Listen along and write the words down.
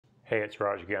Hey, it's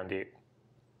Raj Gandeep.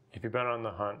 If you've been on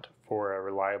the hunt for a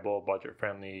reliable,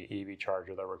 budget-friendly EV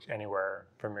charger that works anywhere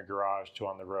from your garage to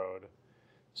on the road,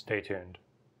 stay tuned.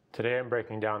 Today I'm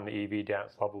breaking down the EV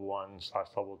Dance Level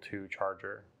 1/Level 2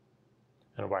 charger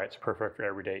and why it's perfect for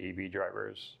everyday EV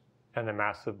drivers, and the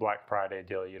massive Black Friday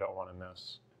deal you don't want to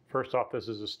miss. First off, this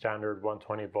is a standard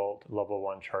 120 volt Level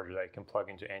 1 charger that you can plug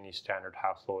into any standard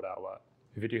house load outlet.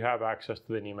 If you do have access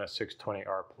to the NACS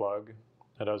 620R plug,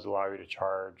 it does allow you to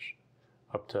charge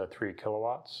up to 3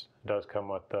 kilowatts. It does come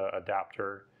with the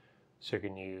adapter, so you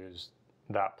can use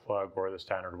that plug or the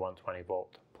standard 120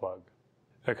 volt plug.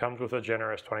 It comes with a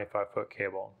generous 25-foot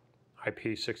cable,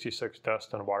 IP66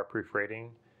 dust and waterproof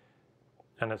rating,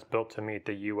 and it's built to meet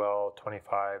the UL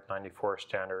 2594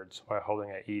 standards while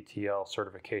holding an ETL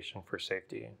certification for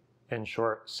safety. In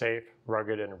short, safe,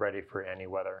 rugged, and ready for any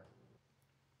weather.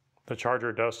 The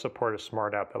charger does support a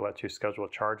smart app that lets you schedule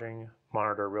charging,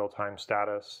 monitor real-time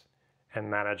status, and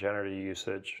manage energy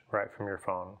usage right from your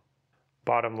phone.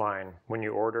 Bottom line, when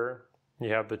you order, you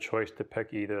have the choice to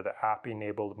pick either the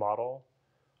app-enabled model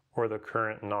or the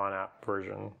current non-app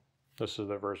version. This is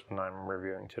the version I'm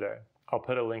reviewing today. I'll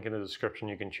put a link in the description.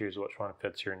 You can choose which one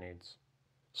fits your needs.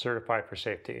 Certified for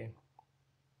safety.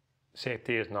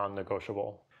 Safety is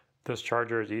non-negotiable. This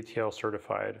charger is ETL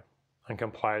certified and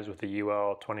complies with the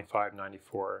UL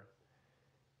 2594,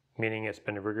 meaning it's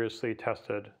been rigorously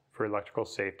tested for electrical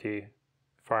safety,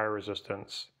 fire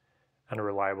resistance, and a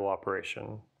reliable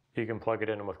operation. You can plug it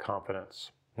in with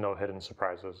confidence, no hidden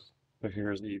surprises. So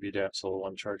here's the EV Dance Level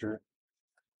 1 charger,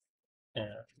 and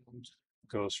it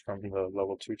goes from the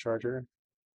Level 2 charger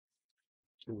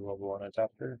to the Level 1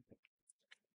 adapter.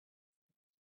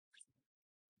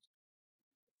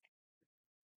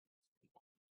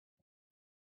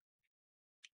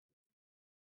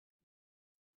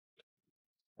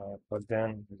 Plugged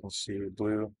in, you can see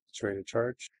blue, it's ready to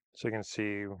charge. So you can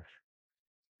see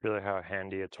really how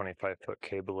handy a 25-foot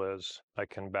cable is. I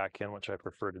can back in, which I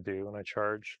prefer to do when I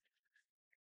charge.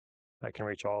 I can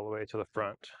reach all the way to the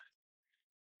front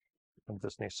of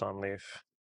this Nissan Leaf,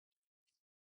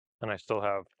 and I still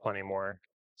have plenty more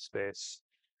space.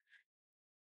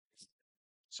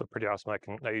 So pretty awesome.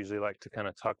 I usually like to kind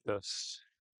of tuck this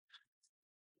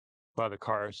by the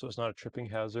car so it's not a tripping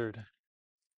hazard.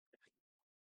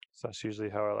 So that's usually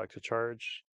how I like to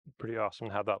charge. Pretty awesome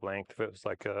to have that length. If it was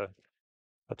like a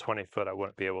 20 foot, I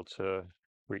wouldn't be able to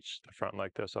reach the front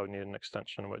like this. I would need an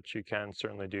extension, which you can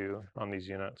certainly do on these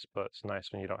units, but it's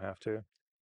nice when you don't have to.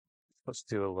 Let's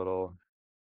do a little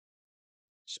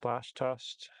splash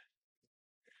test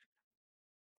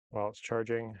while it's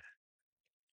charging.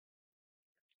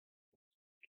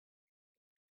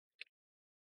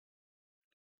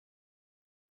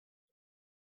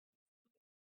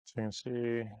 So you can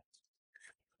see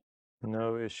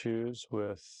no issues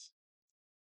with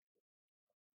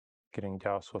getting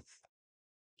doused with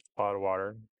a lot of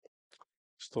water.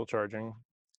 Still charging.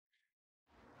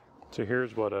 So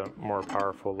here's what a more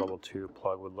powerful Level 2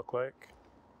 plug would look like.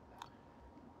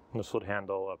 This would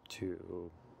handle up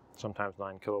to sometimes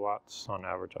 9 kilowatts. On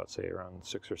average, I'd say around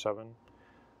 6 or 7.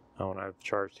 When I've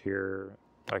charged here,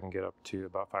 I can get up to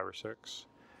about 5 or 6.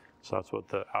 So that's what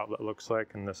the outlet looks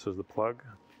like, and this is the plug.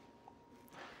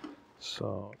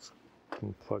 So let's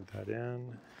plug that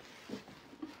in.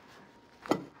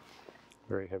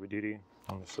 Very heavy duty,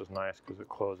 and this is nice because it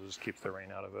closes, keeps the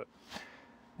rain out of it.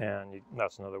 And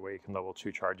that's another way you can Level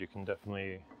 2 charge. You can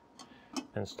definitely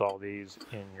install these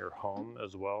in your home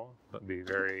as well, but be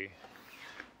very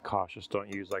cautious.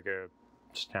 Don't use like a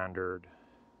standard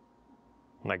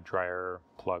like dryer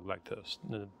plug like this.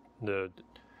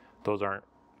 Those aren't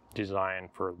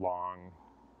designed for long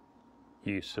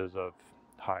uses of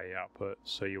high output,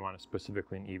 so you want to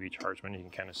specifically an EV charge one. You can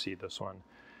kind of see this one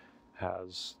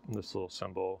has this little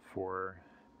symbol for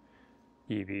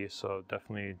EV, so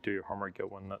definitely do your homework,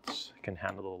 get one that can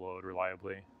handle the load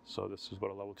reliably. So this is what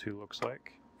a Level 2 looks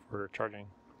like for charging.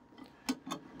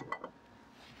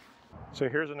 So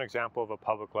here's an example of a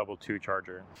public Level 2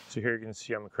 charger. So here you can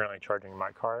see I'm currently charging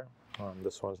my car.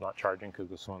 This one's not charging because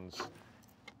this one's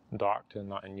docked and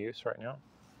not in use right now.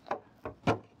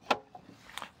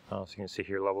 So you can see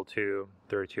here Level 2,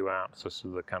 32 amps. This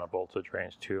is the kind of voltage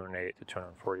range, 208 to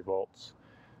 240 volts.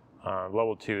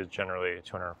 Level 2 is generally a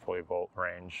 240 volt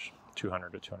range,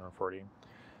 200 to 240.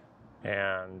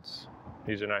 And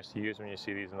these are nice to use when you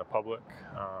see these in the public.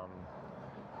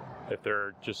 If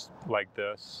they're just like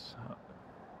this,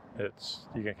 you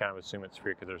can kind of assume it's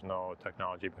free because there's no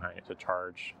technology behind it to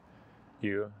charge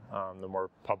you. The more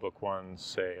public ones,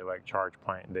 say like Charge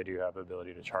Point, they do have the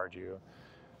ability to charge you.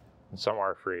 And some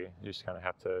are free. You just kind of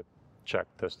have to check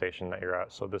the station that you're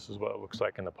at. So this is what it looks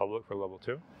like in the public for level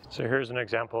 2. So here's an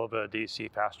example of a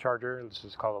DC fast charger. This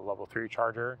is called a level 3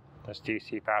 charger. That's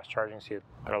DC fast charging, so you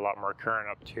put a lot more current,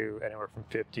 up to anywhere from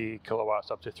 50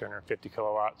 kilowatts up to 350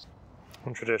 kilowatts.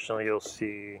 And traditionally you'll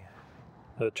see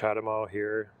the CHAdeMO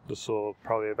here. This will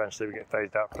probably eventually get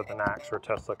phased out for the NACS or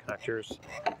Tesla connectors.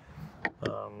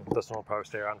 This one will probably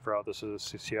stay on forever. This is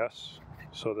CCS.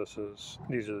 So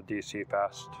these are the DC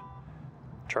fast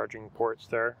charging ports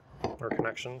there, or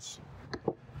connections.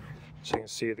 So you can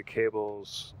see the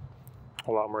cables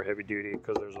a lot more heavy duty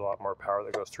because there's a lot more power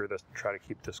that goes through this to try to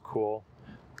keep this cool.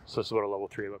 So this is what a level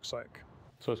 3 looks like.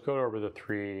 So let's go over the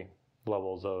 3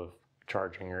 levels of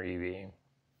charging your EV.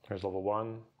 There's level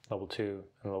 1, level 2,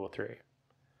 and level 3.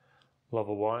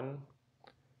 Level 1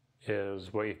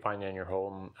 is what you find in your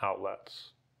home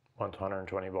outlets, 1 to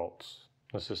 120 volts.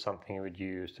 This is something you would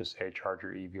use to, say, charge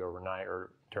your EV overnight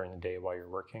or during the day while you're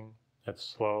working. It's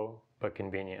slow, but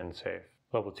convenient and safe.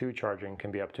 Level 2 charging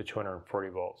can be up to 240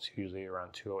 volts, usually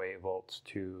around 208 volts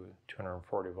to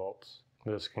 240 volts.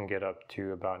 This can get up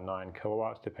to about 9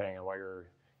 kilowatts depending on what your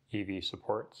EV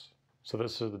supports. So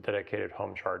this is the dedicated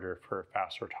home charger for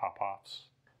faster top-offs.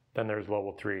 Then there's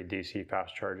level 3 DC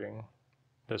fast charging.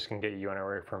 This can get you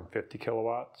anywhere from 50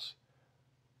 kilowatts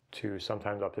to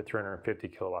sometimes up to 350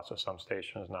 kilowatts at some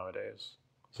stations nowadays.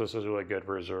 So this is really good,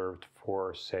 reserved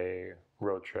for, say,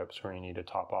 road trips where you need to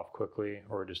top off quickly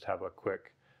or just have a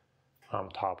quick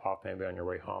top off maybe on your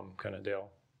way home kind of deal.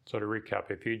 So to recap,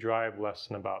 if you drive less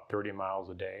than about 30 miles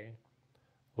a day,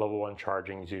 level 1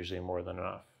 charging is usually more than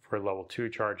enough. For level 2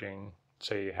 charging,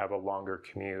 say you have a longer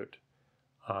commute,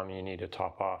 you need to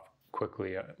top off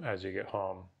quickly as you get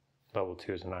home, level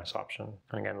 2 is a nice option.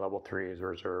 And again, level 3 is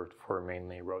reserved for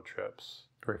mainly road trips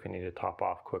or if you need to top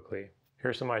off quickly.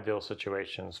 Here's some ideal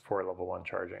situations for level 1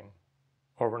 charging.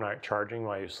 Overnight charging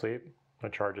while you sleep.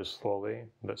 It charges slowly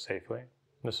but safely.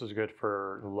 This is good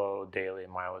for low daily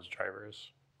mileage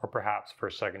drivers, or perhaps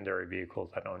for secondary vehicles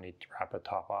that don't need rapid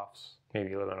top-offs. Maybe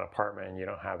you live in an apartment and you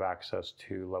don't have access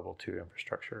to level 2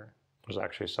 infrastructure. There's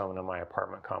actually someone in my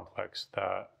apartment complex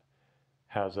that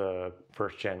has a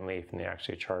first-gen Leaf and they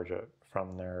actually charge it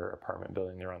from their apartment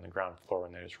building. They're on the ground floor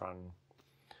and they just run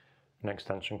an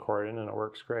extension cord in and it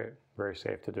works great. Very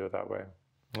safe to do it that way.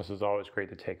 This is always great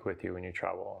to take with you when you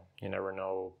travel. You never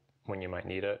know when you might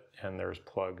need it, and there's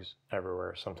plugs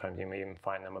everywhere. Sometimes you may even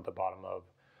find them at the bottom of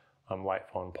light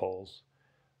phone poles.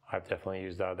 I've definitely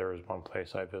used that. There was one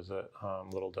place I visit,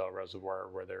 Little Dell Reservoir,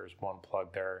 where there's one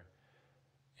plug there,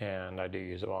 and I do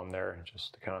use it while I'm there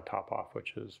just to kind of top off,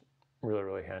 which is really,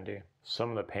 really handy.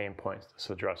 Some of the pain points this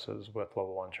addresses with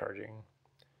level 1 charging: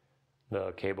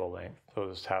 the cable length. So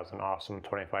this has an awesome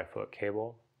 25-foot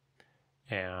cable.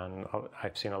 And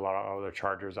I've seen a lot of other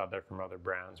chargers out there from other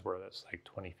brands where it's like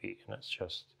 20 feet and it's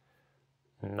just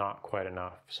not quite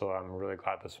enough. So I'm really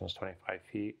glad this one's 25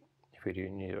 feet. If you do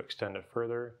need to extend it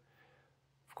further,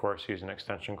 of course, use an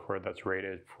extension cord that's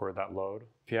rated for that load.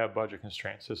 If you have budget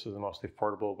constraints, this is the most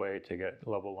affordable way to get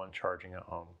level 1 charging at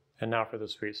home. And now for the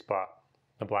sweet spot,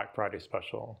 the Black Friday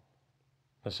special.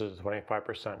 This is a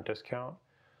 25% discount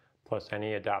plus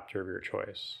any adapter of your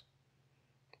choice.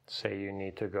 Say you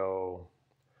need to go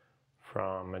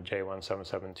from a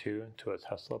J1772 to a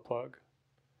Tesla plug,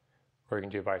 or you can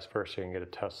do vice versa. You can get a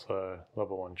Tesla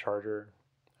level 1 charger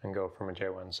and go from a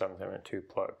J1772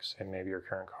 plug. Say maybe your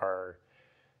current car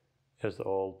is the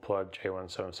old plug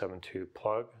J1772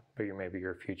 plug, but maybe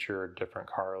your future different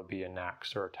car will be a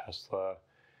NACS or a Tesla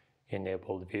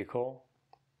enabled vehicle.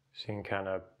 So you can kind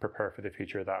of prepare for the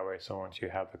future that way. So once you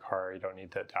have the car, you don't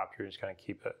need the adapter, you're just going to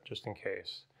keep it just in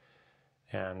case.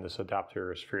 And this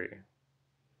adapter is free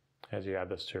as you add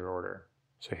this to your order.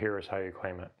 So here is how you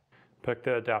claim it. Pick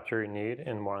the adapter you need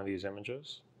in one of these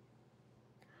images.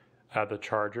 Add the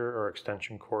charger or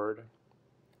extension cord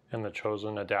and the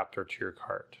chosen adapter to your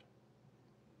cart.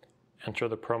 Enter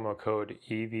the promo code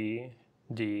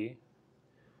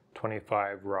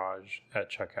EVD25RAJ at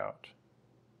checkout.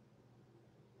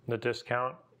 The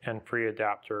discount and free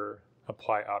adapter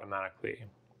apply automatically.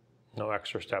 No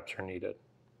extra steps are needed.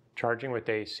 Charging with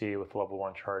AC with level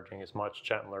 1 charging is much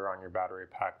gentler on your battery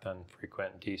pack than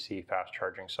frequent DC fast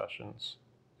charging sessions.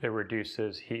 It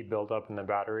reduces heat buildup in the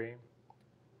battery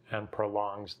and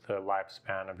prolongs the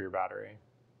lifespan of your battery.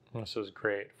 This is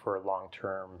great for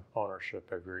long-term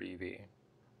ownership of your EV.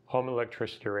 Home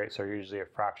electricity rates are usually a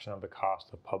fraction of the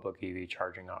cost of public EV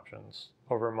charging options.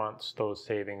 Over months, those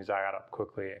savings add up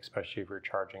quickly, especially if you're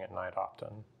charging at night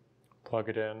often. Plug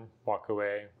it in, walk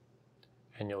away,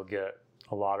 and you'll get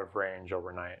a lot of range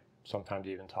overnight, sometimes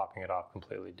even topping it off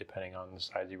completely depending on the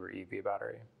size of your EV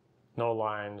battery. No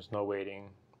lines, no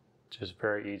waiting, just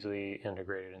very easily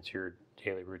integrated into your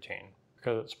daily routine.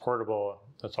 Because it's portable,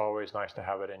 it's always nice to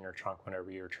have it in your trunk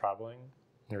whenever you're traveling.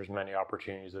 There's many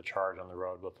opportunities to charge on the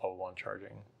road with level 1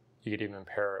 charging. You could even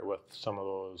pair it with some of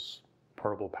those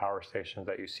portable power stations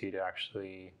that you see to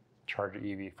actually charge your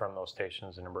EV from those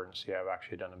stations in emergency. I've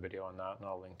actually done a video on that, and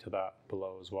I'll link to that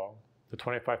below as well. The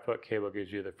 25-foot cable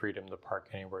gives you the freedom to park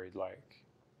anywhere you'd like.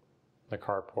 The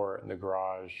carport, the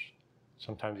garage,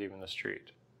 sometimes even the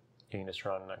street. You can just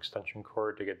run an extension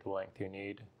cord to get the length you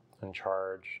need and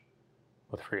charge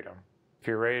with freedom. If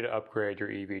you're ready to upgrade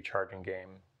your EV charging game,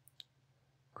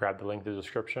 grab the link in the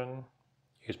description,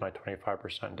 use my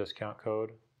 25% discount code,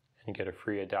 and you get a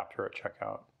free adapter at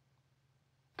checkout.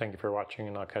 Thank you for watching,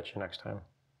 and I'll catch you next time.